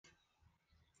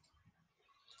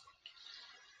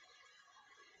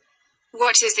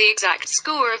What is the exact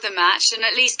score of the match and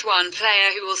at least one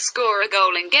player who will score a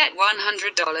goal and get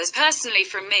 $100 personally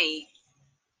from me?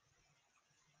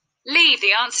 Leave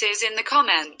the answers in the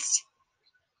comments.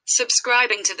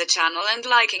 Subscribing to the channel and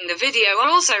liking the video are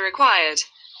also required.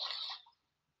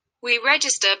 We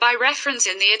register by reference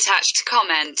in the attached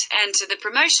comment. Enter the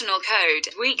promotional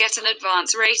code. We get an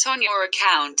advance rate on your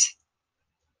account.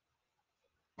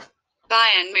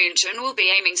 Bayern Munich will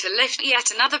be aiming to lift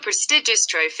yet another prestigious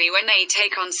trophy when they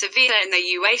take on Sevilla in the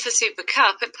UEFA Super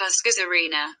Cup at Puskas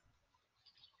Arena.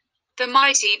 The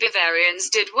mighty Bavarians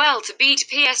did well to beat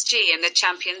PSG in the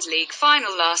Champions League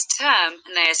final last term,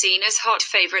 and they are seen as hot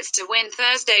favourites to win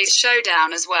Thursday's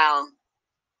showdown as well.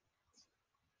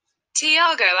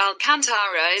 Thiago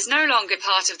Alcantara is no longer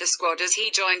part of the squad as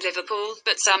he joined Liverpool,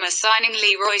 but summer signing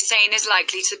Leroy Sane is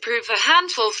likely to prove a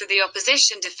handful for the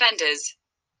opposition defenders.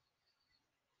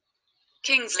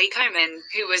 Kingsley Coman,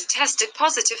 who was tested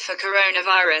positive for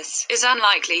coronavirus, is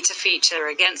unlikely to feature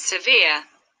against Sevilla.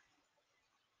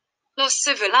 Los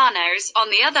Sevillanos,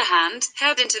 on the other hand,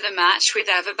 head into the match with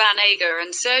Ever Banega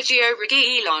and Sergio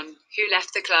Reguilon, who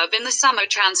left the club in the summer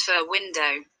transfer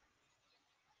window.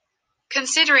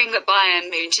 Considering that Bayern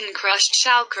Munich crushed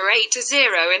Schalke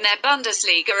 8-0 in their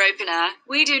Bundesliga opener,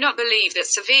 we do not believe that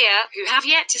Sevilla, who have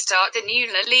yet to start the new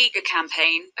La Liga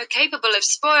campaign, are capable of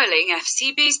spoiling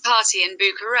FCB's party in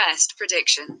Bucharest.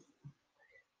 Prediction: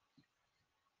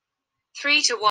 3-1.